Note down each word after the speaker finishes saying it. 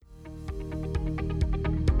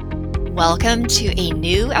Welcome to a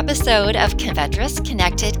new episode of Covetrus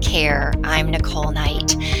Connected Care. I'm Nicole Knight.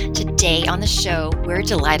 Today on the show, we're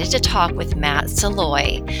delighted to talk with Matt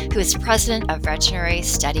Saloy, who is president of Veterinary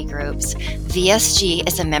Study Groups. VSG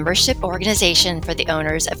is a membership organization for the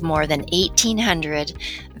owners of more than 1,800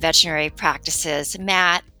 veterinary practices.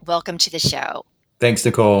 Matt, welcome to the show. Thanks,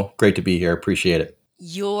 Nicole. Great to be here. Appreciate it.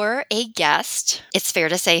 You're a guest, it's fair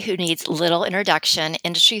to say, who needs little introduction.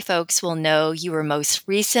 Industry folks will know you were most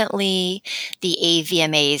recently the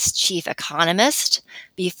AVMA's chief economist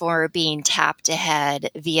before being tapped to head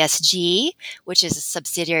VSG, which is a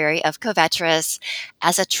subsidiary of Covetrus.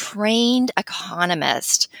 As a trained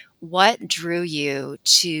economist, what drew you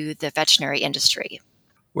to the veterinary industry?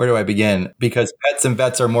 Where do I begin? Because pets and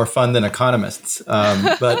vets are more fun than economists.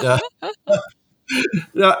 Like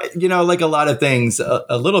a lot of things,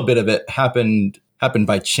 a little bit of it happened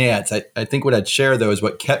by chance. I think what I'd share, though, is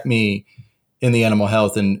what kept me in the animal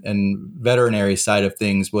health and veterinary side of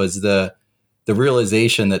things was the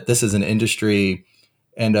realization that this is an industry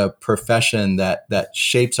and a profession that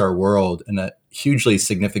shapes our world in a hugely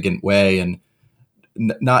significant way. And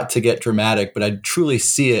not to get dramatic, but I truly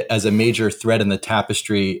see it as a major thread in the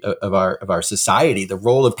tapestry of our society, the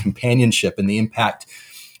role of companionship and the impact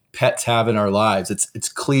pets have in our lives. It's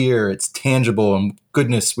clear, it's tangible, and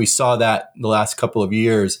goodness, we saw that the last couple of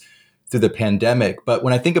years through the pandemic. But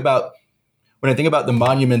when I think about the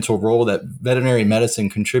monumental role that veterinary medicine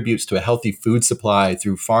contributes to a healthy food supply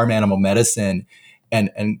through farm animal medicine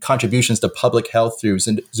and contributions to public health through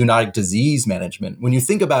zoonotic disease management, when you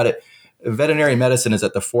think about it, veterinary medicine is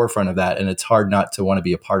at the forefront of that, and it's hard not to want to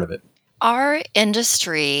be a part of it. Our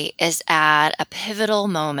industry is at a pivotal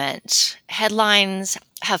moment. Headlines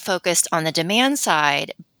have focused on the demand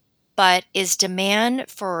side, but is demand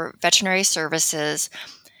for veterinary services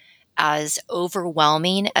as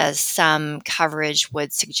overwhelming as some coverage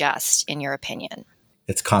would suggest, in your opinion?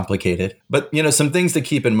 It's complicated, but some things to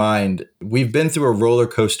keep in mind. We've been through a roller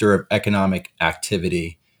coaster of economic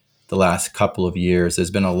activity the last couple of years.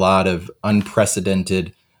 There's been a lot of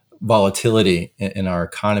unprecedented volatility in our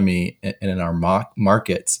economy and in our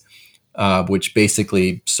markets, which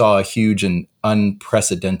basically saw a huge and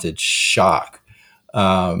unprecedented shock.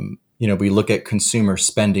 We look at consumer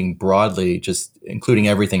spending broadly, just including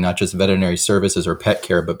everything, not just veterinary services or pet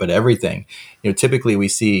care, but everything. Typically we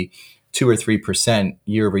see 2 or 3%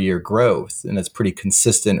 year-over-year growth, and that's pretty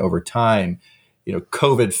consistent over time.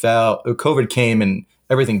 COVID came and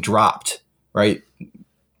everything dropped, right?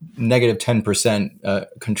 Negative 10%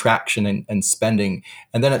 contraction in spending.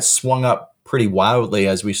 And then it swung up pretty wildly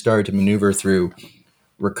as we started to maneuver through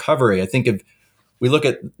recovery. I think if we look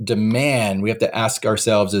at demand, we have to ask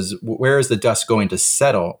ourselves where is the dust going to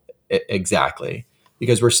settle exactly?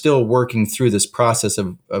 Because we're still working through this process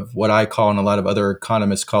of what I call and a lot of other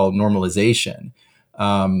economists call normalization.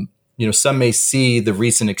 Some may see the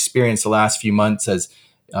recent experience the last few months as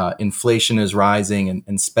inflation is rising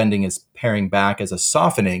and spending is paring back as a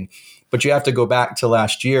softening. But you have to go back to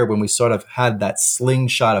last year when we sort of had that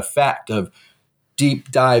slingshot effect of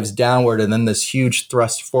deep dives downward and then this huge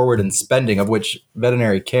thrust forward in spending, of which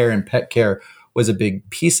veterinary care and pet care was a big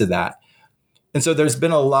piece of that. And so there's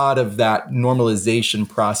been a lot of that normalization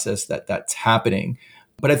process that's happening.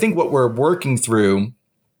 But I think what we're working through,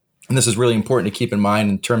 and this is really important to keep in mind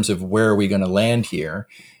in terms of where are we going to land here,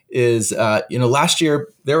 is, last year,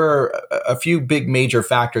 there were a few big major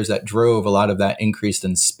factors that drove a lot of that increase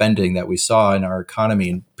in spending that we saw in our economy,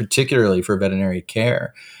 and particularly for veterinary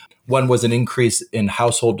care. One was an increase in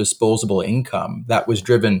household disposable income that was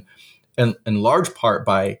driven in large part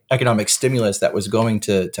by economic stimulus that was going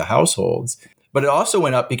to households. But it also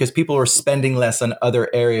went up because people were spending less on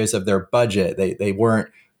other areas of their budget. They weren't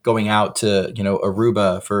going out to,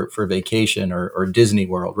 Aruba for vacation or Disney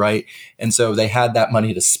World, right? And so they had that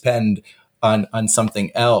money to spend on something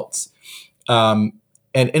else. And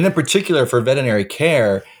in particular for veterinary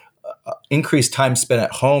care, increased time spent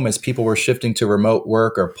at home as people were shifting to remote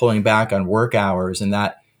work or pulling back on work hours. And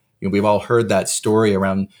that, we've all heard that story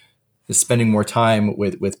around spending more time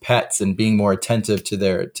with pets and being more attentive to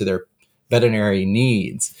their veterinary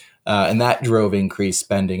needs. And that drove increased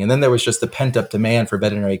spending. And then there was just the pent-up demand for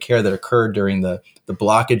veterinary care that occurred during the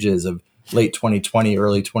blockages of late 2020,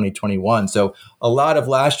 early 2021. So a lot of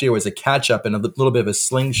last year was a catch-up and a little bit of a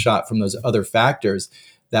slingshot from those other factors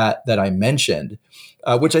that I mentioned,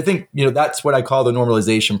 which I think, that's what I call the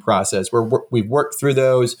normalization process, where we've worked through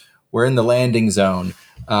those, we're in the landing zone,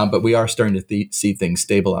 but we are starting to see things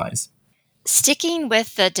stabilize. Sticking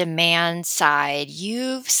with the demand side,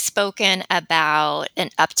 you've spoken about an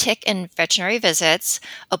uptick in veterinary visits.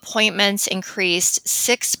 Appointments increased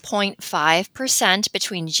 6.5%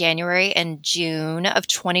 between January and June of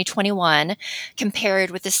 2021,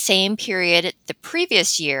 compared with the same period the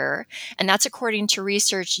previous year. And that's according to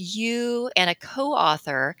research you and a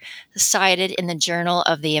co-author cited in the Journal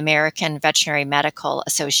of the American Veterinary Medical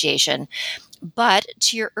Association. But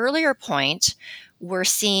to your earlier point, we're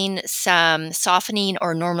seeing some softening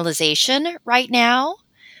or normalization right now.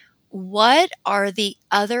 What are the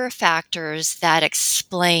other factors that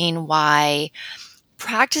explain why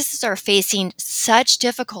practices are facing such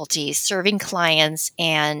difficulty serving clients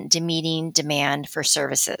and meeting demand for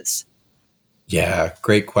services? Yeah,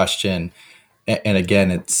 great question. And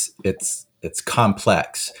again, it's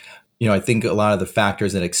complex. I think a lot of the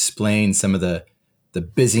factors that explain some of the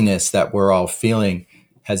busyness that we're all feeling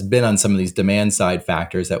has been on some of these demand side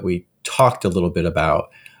factors that we talked a little bit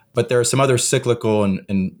about. But there are some other cyclical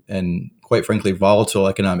and quite frankly volatile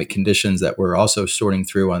economic conditions that we're also sorting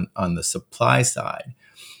through on the supply side.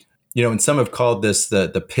 And some have called this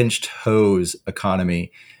the pinched hose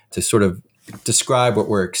economy to sort of describe what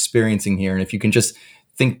we're experiencing here. And if you can just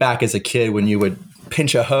think back as a kid when you would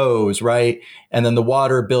pinch a hose, right? And then the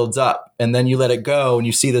water builds up and then you let it go. And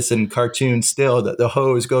you see this in cartoons still, that the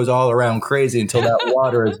hose goes all around crazy until that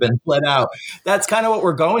water has been let out. That's kind of what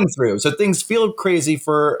we're going through. So things feel crazy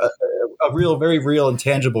for a real, very real and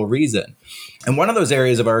tangible reason. And one of those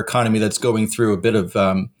areas of our economy that's going through a bit of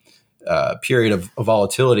period of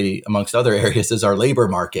volatility amongst other areas is our labor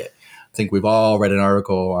market. I think we've all read an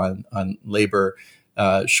article on labor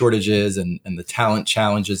shortages and the talent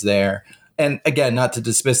challenges there. And again, not to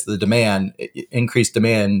dismiss the demand, increased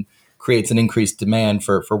demand creates an increased demand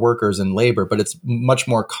for workers and labor, but it's much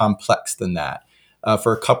more complex than that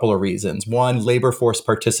for a couple of reasons. One, labor force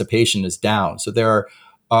participation is down. So there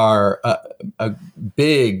are a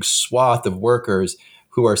big swath of workers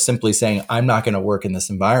who are simply saying, I'm not going to work in this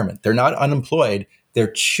environment. They're not unemployed.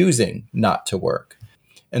 They're choosing not to work.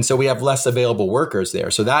 And so we have less available workers there.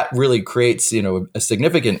 So that really creates, a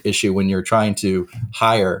significant issue when you're trying to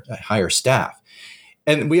hire staff.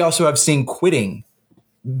 And we also have seen quitting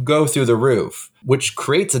go through the roof, which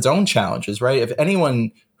creates its own challenges, right? If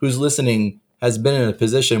anyone who's listening has been in a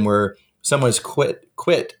position where someone's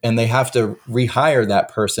quit and they have to rehire that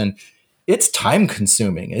person, it's time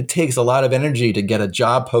consuming. It takes a lot of energy to get a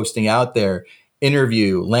job posting out there,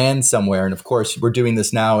 interview, land somewhere. And of course, we're doing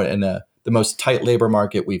this now in the most tight labor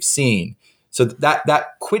market we've seen. So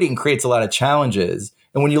that quitting creates a lot of challenges.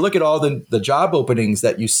 And when you look at all the job openings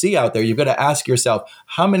that you see out there, you've got to ask yourself,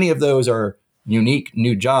 how many of those are unique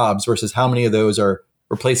new jobs versus how many of those are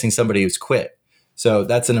replacing somebody who's quit? So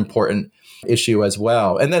that's an important issue as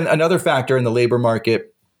well. And then another factor in the labor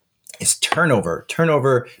market is turnover.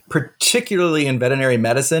 Turnover, particularly in veterinary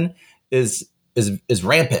medicine, is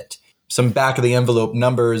rampant. Some back of the envelope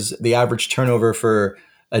numbers: the average turnover for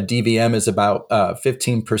a DVM is about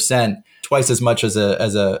 15%, twice as much as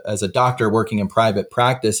a doctor working in private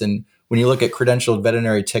practice. And when you look at credentialed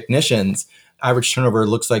veterinary technicians, average turnover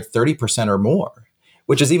looks like 30% or more,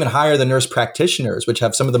 which is even higher than nurse practitioners, which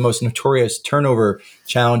have some of the most notorious turnover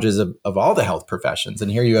challenges of all the health professions. And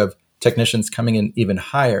here you have technicians coming in even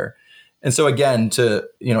higher. And so again, to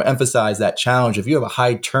emphasize that challenge, if you have a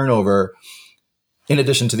high turnover, in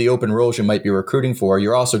addition to the open roles you might be recruiting for,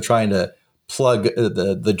 you're also trying to plug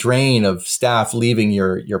the drain of staff leaving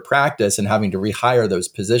your practice and having to rehire those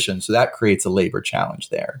positions. So that creates a labor challenge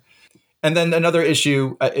there. And then another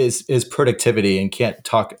issue is productivity, and can't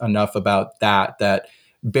talk enough about that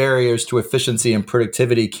barriers to efficiency and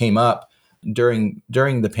productivity came up during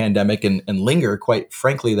the pandemic and linger, quite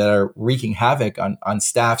frankly, that are wreaking havoc on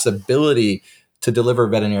staff's ability to deliver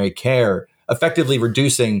veterinary care, effectively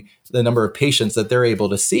reducing the number of patients that they're able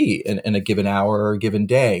to see in a given hour or a given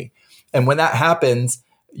day. And when that happens,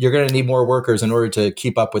 you're going to need more workers in order to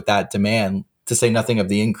keep up with that demand, to say nothing of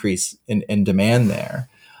the increase in demand there.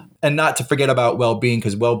 And not to forget about well-being,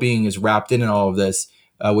 because well-being is wrapped in all of this,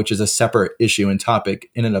 which is a separate issue and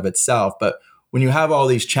topic in and of itself. But when you have all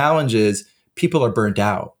these challenges, people are burnt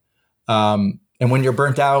out. And when you're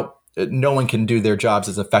burnt out, no one can do their jobs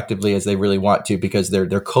as effectively as they really want to, because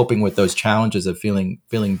they're coping with those challenges of feeling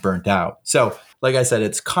burnt out. So, like I said,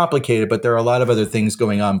 it's complicated, but there are a lot of other things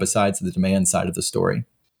going on besides the demand side of the story.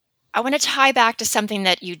 I want to tie back to something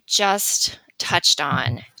that you just touched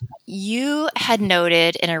on. You had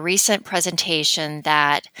noted in a recent presentation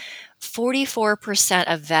that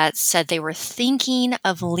 44% of vets said they were thinking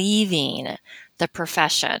of leaving the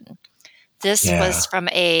profession. This was from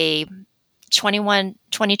a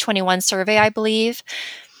 2021 survey, I believe.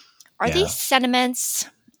 Are these Yeah. sentiments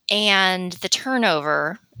and the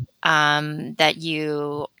turnover that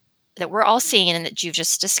we're all seeing and that you've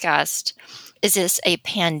just discussed, is this a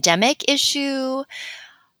pandemic issue?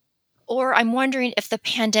 Or I'm wondering if the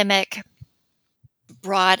pandemic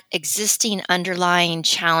brought existing underlying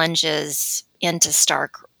challenges into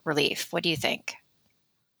stark relief. What do you think?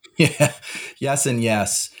 Yeah. Yes and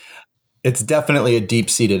yes. It's definitely a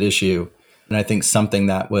deep-seated issue, and I think something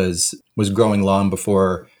that was growing long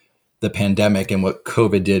before the pandemic. And what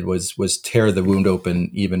COVID did was tear the wound open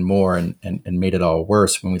even more, and made it all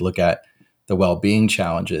worse when we look at the well-being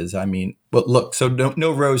challenges. I mean, but look, so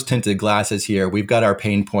no rose-tinted glasses here. We've got our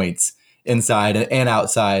pain points inside and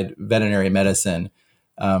outside veterinary medicine,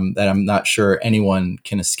 that I'm not sure anyone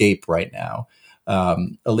can escape right now. A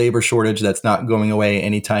labor shortage that's not going away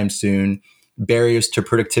anytime soon, barriers to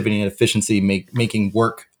productivity and efficiency, making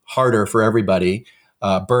work harder for everybody,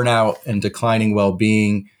 burnout and declining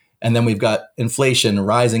well-being. And then we've got inflation,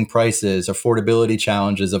 rising prices, affordability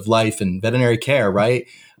challenges of life and veterinary care, right?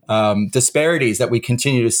 Disparities that we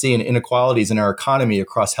continue to see, and inequalities in our economy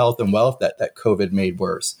across health and wealth that COVID made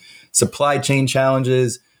worse. Supply chain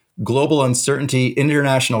challenges, global uncertainty,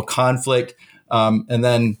 international conflict, and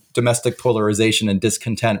then domestic polarization and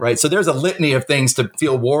discontent, right? So there's a litany of things to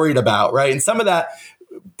feel worried about, right? And some of that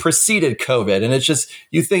preceded COVID. And it's just,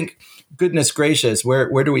 you think, goodness gracious,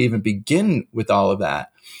 where do we even begin with all of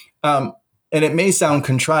that? And it may sound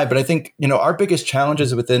contrived, but I think, our biggest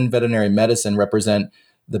challenges within veterinary medicine represent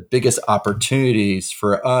the biggest opportunities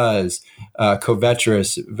for us,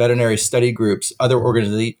 Covetrus, veterinary study groups, other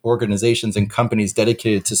organizations and companies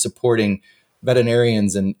dedicated to supporting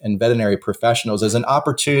veterinarians and veterinary professionals, as an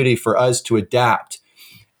opportunity for us to adapt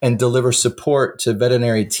and deliver support to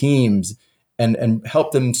veterinary teams, and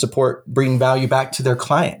help them bring value back to their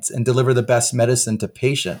clients and deliver the best medicine to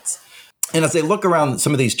patients. And as I look around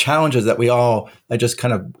some of these challenges that I just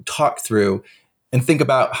kind of talked through, and think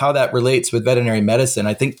about how that relates with veterinary medicine,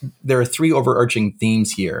 I think there are three overarching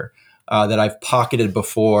themes here that I've pocketed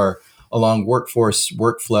before along workforce,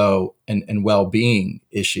 workflow, and well-being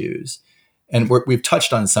issues. And we've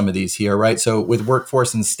touched on some of these here, right? So with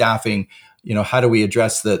workforce and staffing, how do we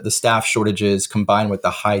address the staff shortages combined with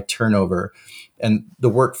the high turnover? And the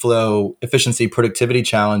workflow efficiency, productivity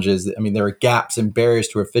challenges. I mean, there are gaps and barriers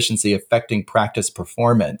to efficiency affecting practice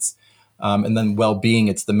performance. And then well-being,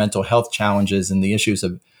 it's the mental health challenges and the issues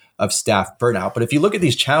of staff burnout. But if you look at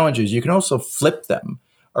these challenges, you can also flip them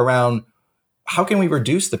around. How can we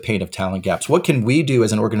reduce the pain of talent gaps? What can we do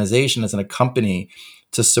as an organization, as a company,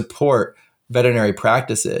 to support veterinary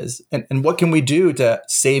practices? And what can we do to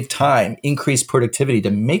save time, increase productivity,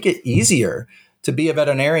 to make it easier to be a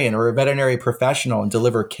veterinarian or a veterinary professional and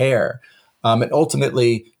deliver care? And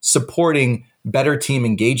ultimately supporting better team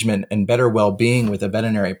engagement and better well-being with a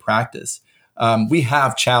veterinary practice. We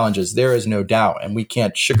have challenges, there is no doubt, and we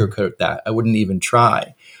can't sugarcoat that. I wouldn't even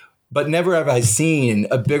try. But never have I seen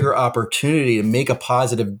a bigger opportunity to make a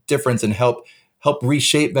positive difference and help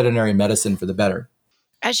reshape veterinary medicine for the better.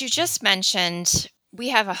 As you just mentioned, we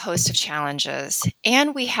have a host of challenges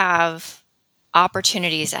and we have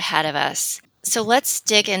opportunities ahead of us. So let's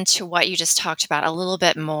dig into what you just talked about a little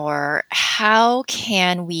bit more. How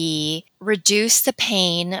can we reduce the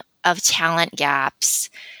pain of talent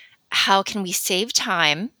gaps? How can we save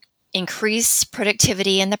time, increase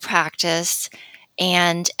productivity in the practice,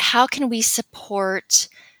 and how can we support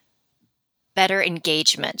better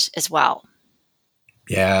engagement as well?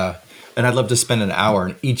 Yeah. And I'd love to spend an hour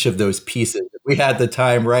on each of those pieces. If we had the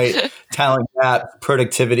time, right? Talent gap,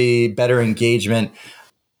 productivity, better engagement.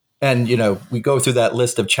 And, we go through that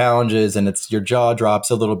list of challenges, and it's, your jaw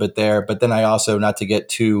drops a little bit there. But then I also, not to get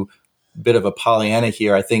too bit of a Pollyanna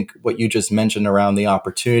here, I think what you just mentioned around the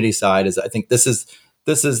opportunity side is, I think this is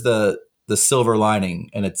the silver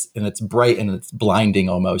lining, and it's bright and it's blinding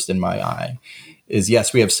almost in my eye. Is,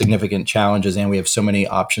 yes, we have significant challenges and we have so many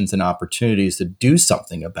options and opportunities to do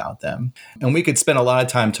something about them. And we could spend a lot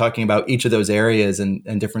of time talking about each of those areas and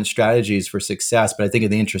different strategies for success. But I think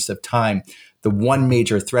in the interest of time, the one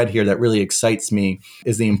major thread here that really excites me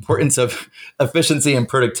is the importance of efficiency and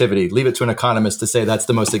productivity. Leave it to an economist to say that's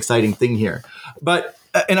the most exciting thing here.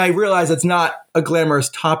 And I realize it's not a glamorous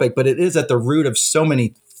topic, but it is at the root of so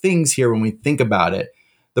many things here when we think about it.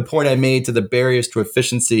 The point I made to the barriers to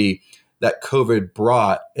efficiency that COVID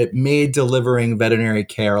brought, it made delivering veterinary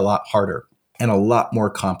care a lot harder and a lot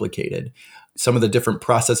more complicated. Some of the different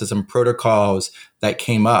processes and protocols that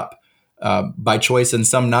came up by choice and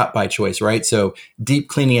some not by choice, right? So deep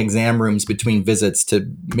cleaning exam rooms between visits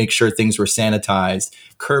to make sure things were sanitized,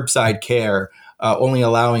 curbside care, only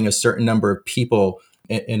allowing a certain number of people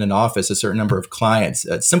in an office, a certain number of clients.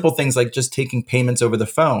 Simple things like just taking payments over the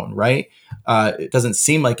phone, right? It doesn't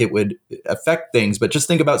seem like it would affect things, but just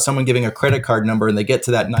think about someone giving a credit card number and they get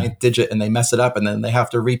to that ninth digit and they mess it up and then they have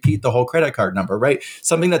to repeat the whole credit card number, right?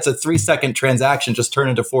 Something that's a 3-second transaction just turned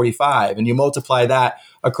into 45, and you multiply that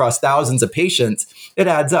across thousands of patients, it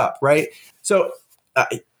adds up, right? So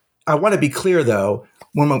I want to be clear, though,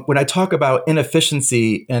 when I talk about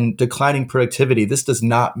inefficiency and declining productivity, this does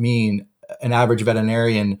not mean an average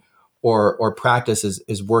veterinarian or practice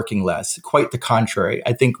is working less. Quite the contrary.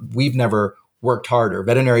 I think we've never worked harder.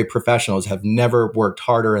 Veterinary professionals have never worked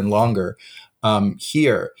harder and longer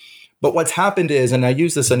here. But what's happened is, and I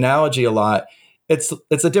use this analogy a lot, it's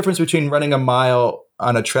the difference between running a mile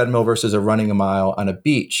on a treadmill versus running a mile on a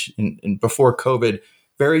beach. And before COVID,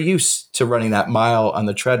 very used to running that mile on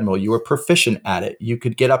the treadmill. You were proficient at it. You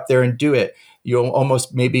could get up there and do it. You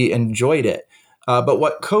almost maybe enjoyed it. But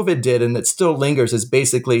what COVID did, and it still lingers, is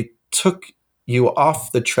basically took you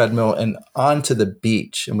off the treadmill and onto the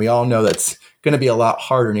beach. And we all know that's going to be a lot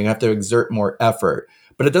harder and you have to exert more effort.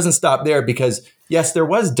 But it doesn't stop there because, yes, there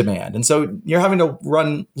was demand. And so you're having to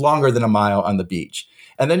run longer than a mile on the beach.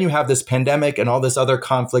 And then you have this pandemic and all this other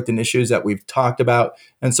conflict and issues that we've talked about.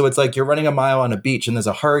 And so it's like you're running a mile on a beach and there's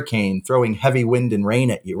a hurricane throwing heavy wind and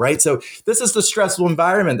rain at you, right? So this is the stressful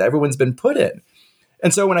environment that everyone's been put in.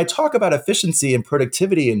 And so when I talk about efficiency and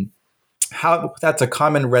productivity and how that's a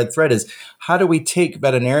common red thread is how do we take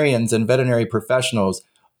veterinarians and veterinary professionals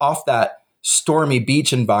off that stormy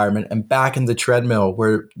beach environment and back in the treadmill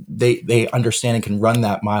where they understand and can run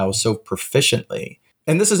that mile so proficiently.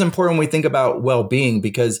 And this is important when we think about well-being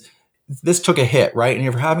because this took a hit, right? And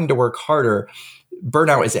you're having to work harder.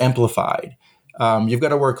 Burnout is amplified. You've got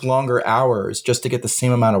to work longer hours just to get the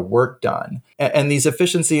same amount of work done. And these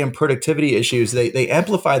efficiency and productivity issues, they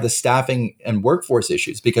amplify the staffing and workforce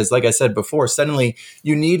issues because, like I said before, suddenly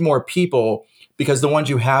you need more people because the ones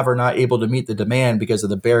you have are not able to meet the demand because of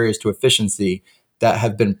the barriers to efficiency that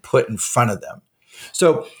have been put in front of them.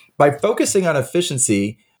 So by focusing on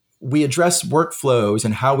efficiency, we address workflows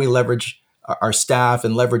and how we leverage our staff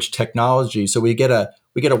and leverage technology. So we get a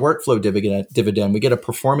workflow dividend, we get a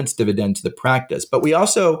performance dividend to the practice, but we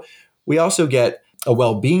also get a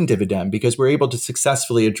well-being dividend because we're able to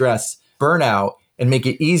successfully address burnout and make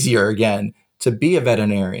it easier again to be a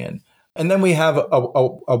veterinarian. And then we have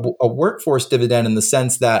a workforce dividend in the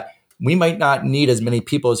sense that we might not need as many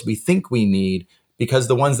people as we think we need because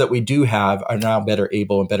the ones that we do have are now better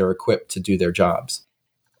able and better equipped to do their jobs.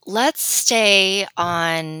 Let's stay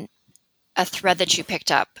on a thread that you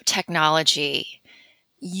picked up, technology.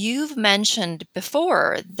 You've mentioned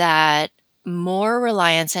before that more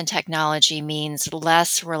reliance on technology means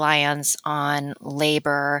less reliance on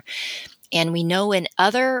labor. And we know in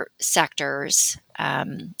other sectors,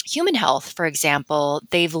 human health, for example,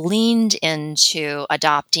 they've leaned into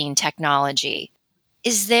adopting technology.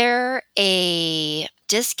 Is there a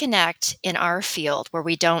disconnect in our field where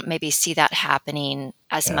we don't maybe see that happening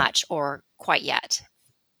as much or quite yet?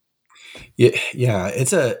 Yeah,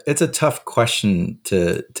 it's a tough question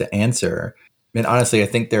to answer. I mean, honestly, I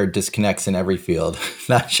think there are disconnects in every field,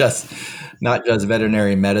 not just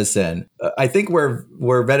veterinary medicine. I think where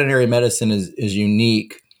veterinary medicine is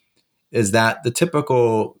unique is that the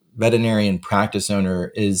typical veterinarian practice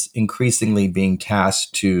owner is increasingly being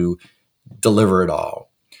tasked to deliver it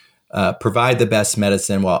all, provide the best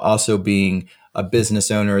medicine while also being a business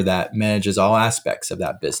owner that manages all aspects of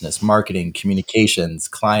that business: marketing, communications,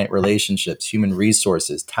 client relationships, human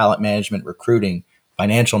resources, talent management, recruiting,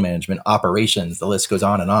 financial management, operations. The list goes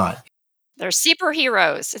on and on. They're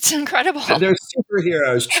superheroes. It's incredible. They're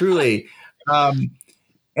superheroes, truly.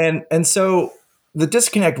 And so the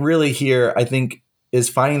disconnect really here, I think, is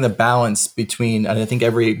finding the balance between, and I think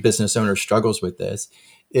every business owner struggles with this,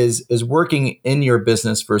 is working in your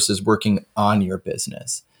business versus working on your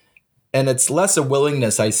business. And it's less a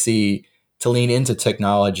willingness I see to lean into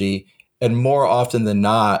technology, and more often than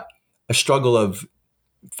not, a struggle of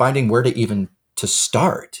finding where to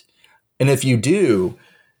start. And if you do,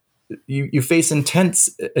 you face intense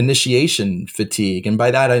initiation fatigue. And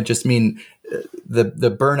by that, I just mean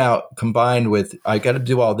the burnout combined with, I got to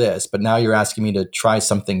do all this, but now you're asking me to try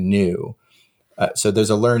something new. So there's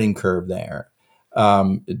a learning curve there.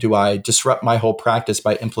 Do I disrupt my whole practice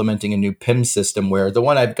by implementing a new PIM system where the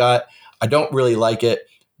one I've got, I don't really like it,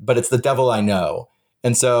 but it's the devil I know.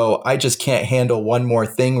 And so I just can't handle one more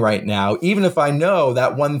thing right now, even if I know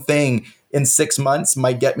that one thing in 6 months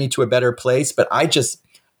might get me to a better place, but I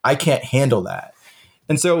can't handle that.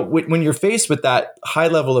 And so when you're faced with that high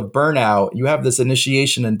level of burnout, you have this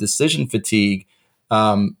initiation and decision fatigue.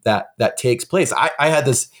 that takes place. I had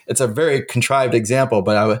this. It's a very contrived example,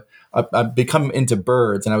 but I've become into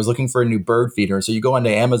birds, and I was looking for a new bird feeder. So you go onto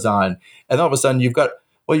Amazon, and all of a sudden you've got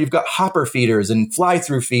hopper feeders and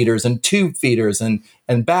fly-through feeders and tube feeders and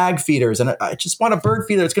bag feeders, and I just want a bird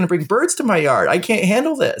feeder that's going to bring birds to my yard. I can't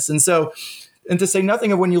handle this, and so. And to say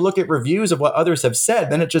nothing of when you look at reviews of what others have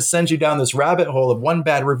said, then it just sends you down this rabbit hole of one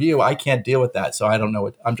bad review. I can't deal with that. So I don't know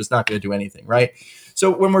what, I'm just not going to do anything. Right.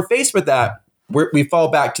 So when we're faced with that, we fall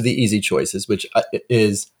back to the easy choices, which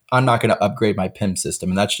is I'm not going to upgrade my PIM system.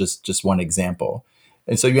 And that's just one example.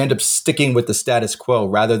 And so you end up sticking with the status quo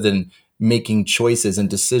rather than making choices and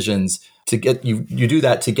decisions to get you do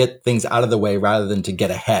that to get things out of the way rather than to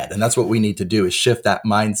get ahead. And that's what we need to do is shift that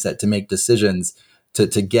mindset to make decisions to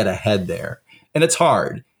get ahead there. And it's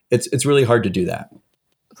hard. It's really hard to do that.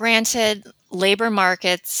 Granted, labor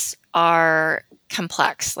markets are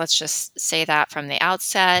complex. Let's just say that from the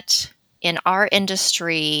outset. In our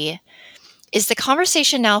industry, is the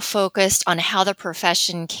conversation now focused on how the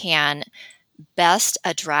profession can best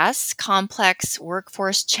address complex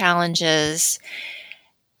workforce challenges?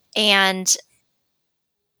 And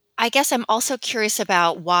I guess I'm also curious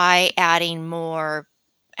about why adding more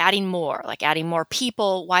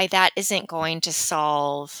people, why that isn't going to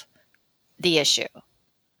solve the issue.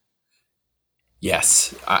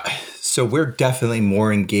 Yes. So we're definitely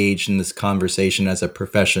more engaged in this conversation as a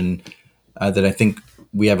profession than I think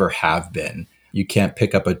we ever have been. You can't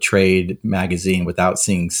pick up a trade magazine without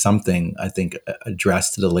seeing something, I think,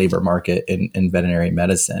 addressed to the labor market in veterinary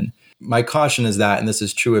medicine. My caution is that, and this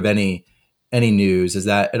is true of any news, is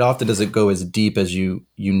that it often doesn't go as deep as you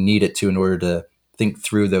need it to in order to think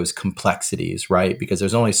through those complexities, right? Because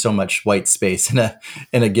there's only so much white space in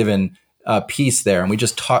a given piece there, and we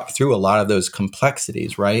just talk through a lot of those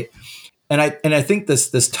complexities, right? And I think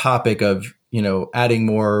this topic of adding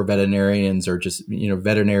more veterinarians or just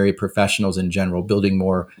veterinary professionals in general, building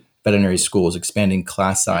more veterinary schools, expanding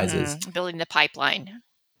class sizes, building the pipeline.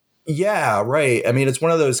 Yeah, right. I mean, it's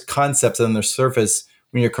one of those concepts that on the surface,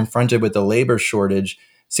 when you're confronted with the labor shortage,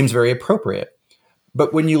 seems very appropriate.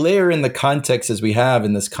 But when you layer in the context as we have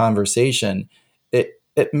in this conversation,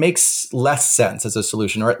 it makes less sense as a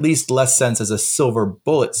solution, or at least less sense as a silver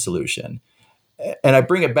bullet solution. And I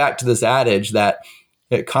bring it back to this adage that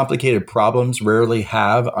complicated problems rarely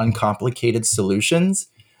have uncomplicated solutions.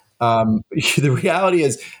 The reality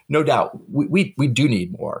is, no doubt, we do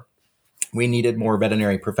need more. We needed more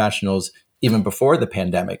veterinary professionals even before the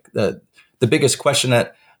pandemic. The biggest question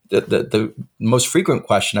that the most frequent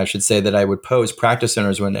question, I should say, that I would pose practice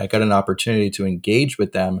owners when I got an opportunity to engage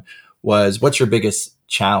with them was, what's your biggest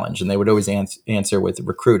challenge? And they would always answer with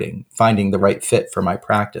recruiting, finding the right fit for my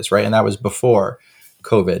practice, right? And that was before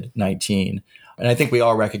COVID-19. And I think we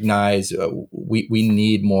all recognize we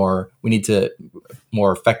need more. We need to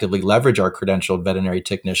more effectively leverage our credentialed veterinary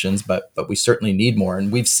technicians, but we certainly need more.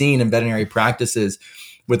 And we've seen in veterinary practices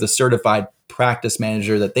with a certified practice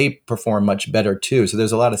manager that they perform much better too. So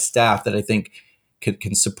there's a lot of staff that I think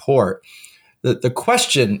can support. The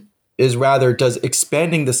question is rather, does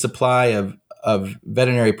expanding the supply of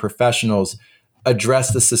veterinary professionals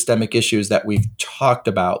address the systemic issues that we've talked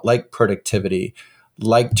about, like productivity,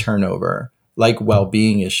 like turnover, like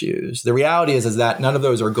well-being issues? The reality is that none of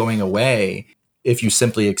those are going away if you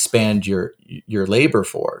simply expand your labor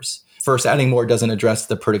force. First, adding more doesn't address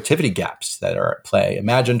the productivity gaps that are at play.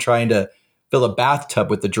 Imagine trying to fill a bathtub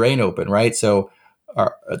with the drain open, right? So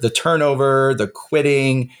the turnover, the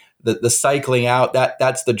quitting, the cycling out,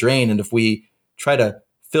 that's the drain. And if we try to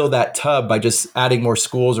fill that tub by just adding more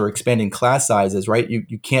schools or expanding class sizes, right,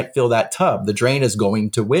 you can't fill that tub. The drain is going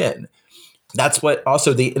to win. That's what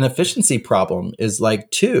also the inefficiency problem is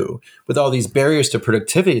like too, with all these barriers to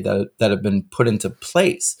productivity that have been put into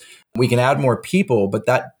place. We can add more people, but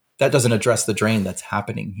that doesn't address the drain that's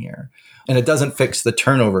happening here. And it doesn't fix the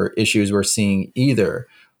turnover issues we're seeing either.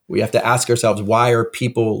 We have to ask ourselves, why are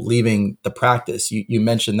people leaving the practice? You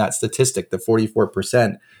mentioned that statistic, the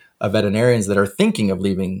 44% of veterinarians that are thinking of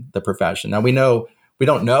leaving the profession. Now we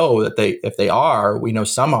don't know that if they are, we know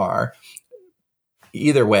some are.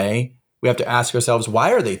 Either way, we have to ask ourselves,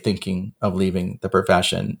 why are they thinking of leaving the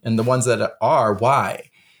profession? And the ones that are,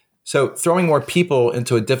 why? So throwing more people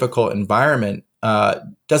into a difficult environment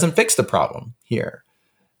doesn't fix the problem here.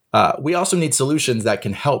 We also need solutions that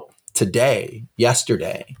can help today,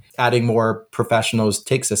 yesterday. Adding more professionals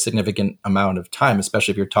takes a significant amount of time,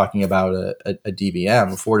 especially if you're talking about a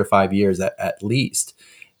DVM, 4 to 5 years at least.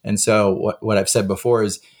 And so what I've said before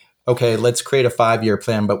is, okay, let's create a 5-year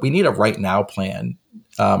plan, but we need a right now plan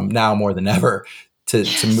now more than ever to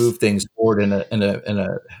move things forward in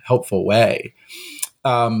a helpful way.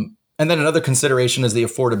 And And then another consideration is the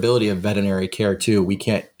affordability of veterinary care too. We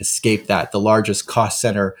can't escape that. The largest cost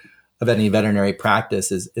center of any veterinary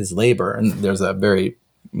practice is labor. And there's a very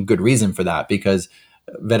good reason for that, because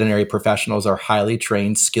veterinary professionals are highly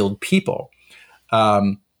trained, skilled people.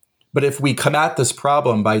 But if we come at this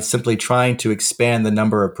problem by simply trying to expand the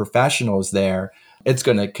number of professionals there, it's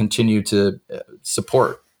going to continue to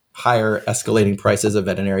support higher escalating prices of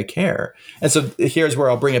veterinary care. And so here's where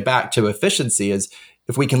I'll bring it back to efficiency is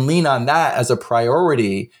if we can lean on that as a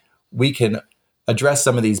priority, we can address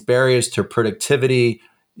some of these barriers to productivity,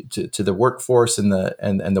 to the workforce and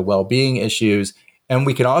the well-being issues. And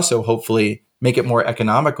we can also hopefully make it more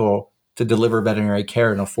economical to deliver veterinary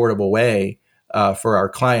care in an affordable way for our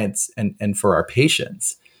clients and for our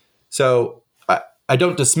patients. So I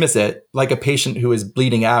don't dismiss it. Like a patient who is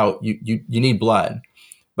bleeding out, you need blood.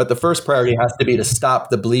 But the first priority has to be to stop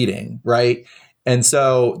the bleeding, right? And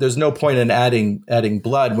so there's no point in adding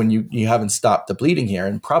blood when you haven't stopped the bleeding here.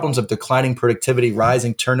 And problems of declining productivity,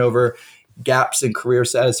 rising turnover, gaps in career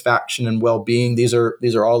satisfaction and well-being, these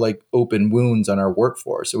are all like open wounds on our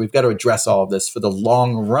workforce. So we've got to address all of this for the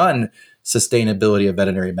long run sustainability of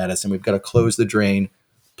veterinary medicine. We've got to close the drain,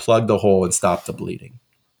 plug the hole, and stop the bleeding.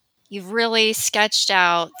 You've really sketched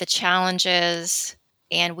out the challenges,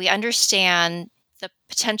 and we understand the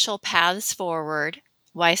potential paths forward,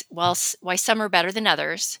 why some are better than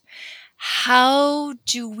others. How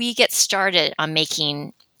do we get started on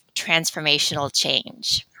making transformational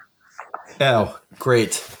change? Oh,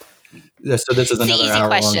 great. So this is another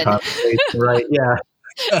hour-long conversation, right? Yeah.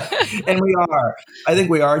 And we are. I think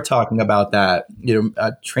we are talking about that,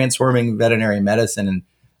 transforming veterinary medicine. And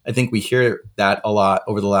I think we hear that a lot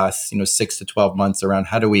over the last, 6 to 12 months around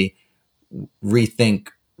how do we rethink,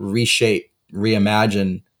 reshape,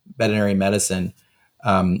 reimagine veterinary medicine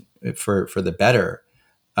for the better.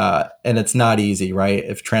 And it's not easy, right?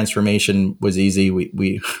 If transformation was easy,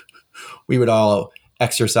 we would all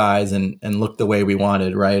exercise and look the way we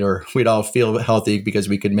wanted, right? Or we'd all feel healthy because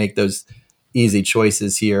we could make those easy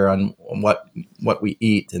choices here on what we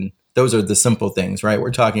eat. And those are the simple things, right?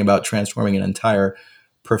 We're talking about transforming an entire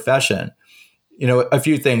profession. A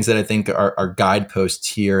few things that I think are guideposts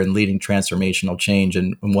here in leading transformational change.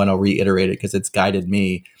 And one, I'll reiterate it because it's guided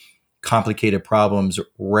me. Complicated problems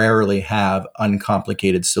rarely have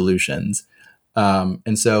uncomplicated solutions.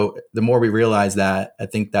 And so the more we realize that, I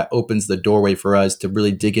think that opens the doorway for us to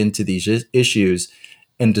really dig into these issues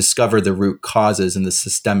and discover the root causes and the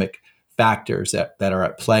systemic factors that are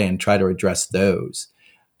at play and try to address those.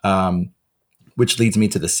 Which leads me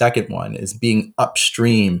to the second one, is being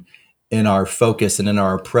upstream in our focus and in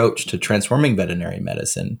our approach to transforming veterinary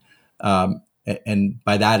medicine. And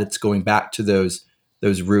by that, it's going back to those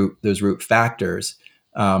root factors.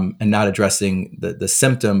 And not addressing the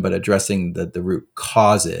symptom, but addressing the root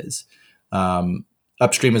causes.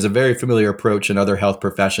 Upstream is a very familiar approach in other health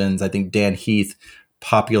professions. I think Dan Heath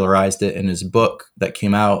popularized it in his book that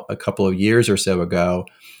came out a couple of years or so ago.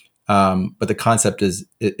 But the concept is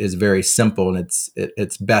very simple, and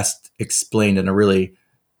it's best explained in a really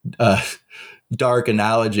dark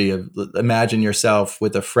analogy of, imagine yourself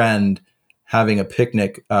with a friend having a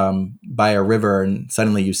picnic by a river, and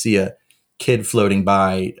suddenly you see a kid floating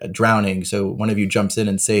by drowning. So one of you jumps in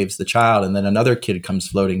and saves the child, and then another kid comes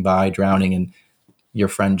floating by drowning, and your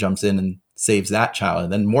friend jumps in and saves that child.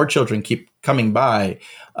 And then more children keep coming by,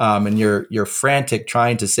 and you're frantic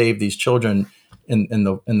trying to save these children in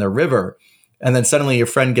the river. And then suddenly your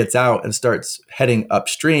friend gets out and starts heading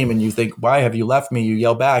upstream, and you think, "Why have you left me?" You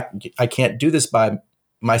yell back, "I can't do this by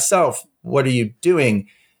myself. What are you doing?"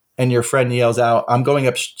 And your friend yells out, "I'm going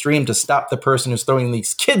upstream to stop the person who's throwing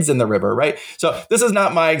these kids in the river," right? So this is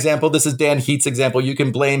not my example. This is Dan Heath's example. You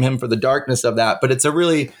can blame him for the darkness of that, but it's a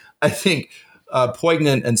really, I think,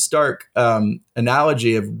 poignant and stark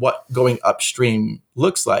analogy of what going upstream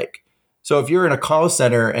looks like. So if you're in a call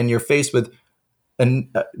center and you're faced with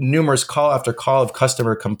numerous call after call of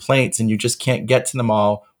customer complaints and you just can't get to them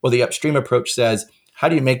all, well, the upstream approach says, how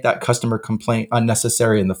do you make that customer complaint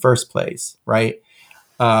unnecessary in the first place, right?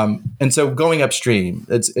 And so going upstream,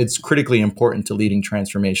 it's critically important to leading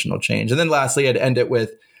transformational change. And then lastly, I'd end it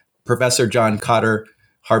with Professor John Kotter,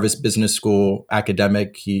 Harvard Business School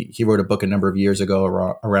academic. He wrote a book a number of years ago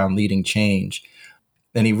around leading change.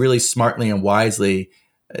 And he really smartly and wisely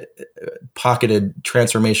pocketed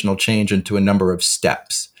transformational change into a number of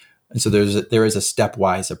steps. And so there is a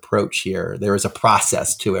stepwise approach here. There is a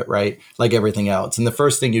process to it, right? Like everything else. And the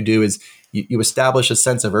first thing you do is you establish a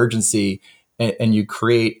sense of urgency, and you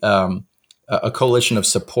create a coalition of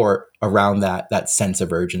support around that sense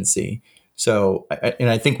of urgency. So, and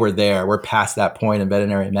I think we're there. We're past that point in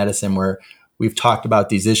veterinary medicine where we've talked about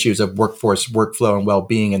these issues of workforce workflow and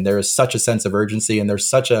well-being, and there is such a sense of urgency, and there's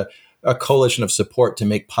such a coalition of support to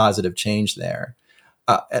make positive change there.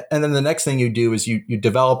 And then the next thing you do is you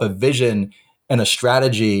develop a vision and a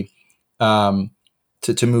strategy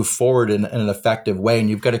to move forward in an effective way. And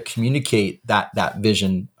you've got to communicate that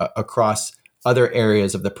vision across other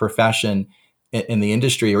areas of the profession, in the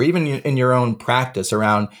industry, or even in your own practice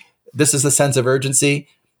around, this is the sense of urgency,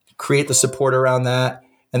 create the support around that.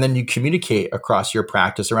 And then you communicate across your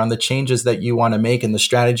practice around the changes that you want to make and the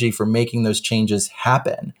strategy for making those changes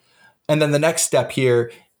happen. And then the next step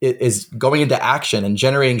here is going into action and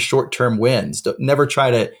generating short-term wins. Never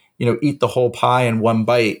try to eat the whole pie in one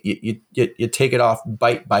bite. You take it off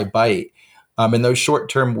bite by bite. And those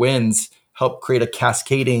short-term wins help create a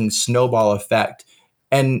cascading snowball effect.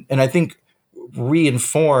 And I think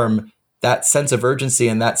reinform that sense of urgency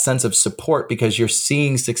and that sense of support, because you're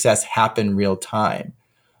seeing success happen real time.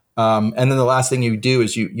 And then the last thing you do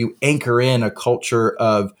is you anchor in a culture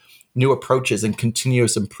of new approaches and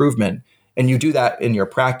continuous improvement. And you do that in your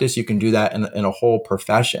practice. You can do that in a whole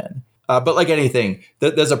profession. But like anything,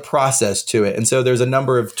 there's a process to it. And so there's a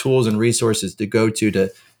number of tools and resources to go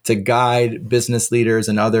to guide business leaders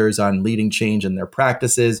and others on leading change in their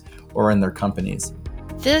practices or in their companies.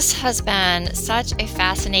 This has been such a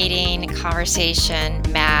fascinating conversation,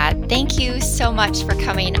 Matt. Thank you so much for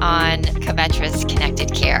coming on Covetrus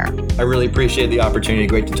Connected Care. I really appreciate the opportunity.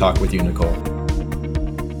 Great to talk with you, Nicole.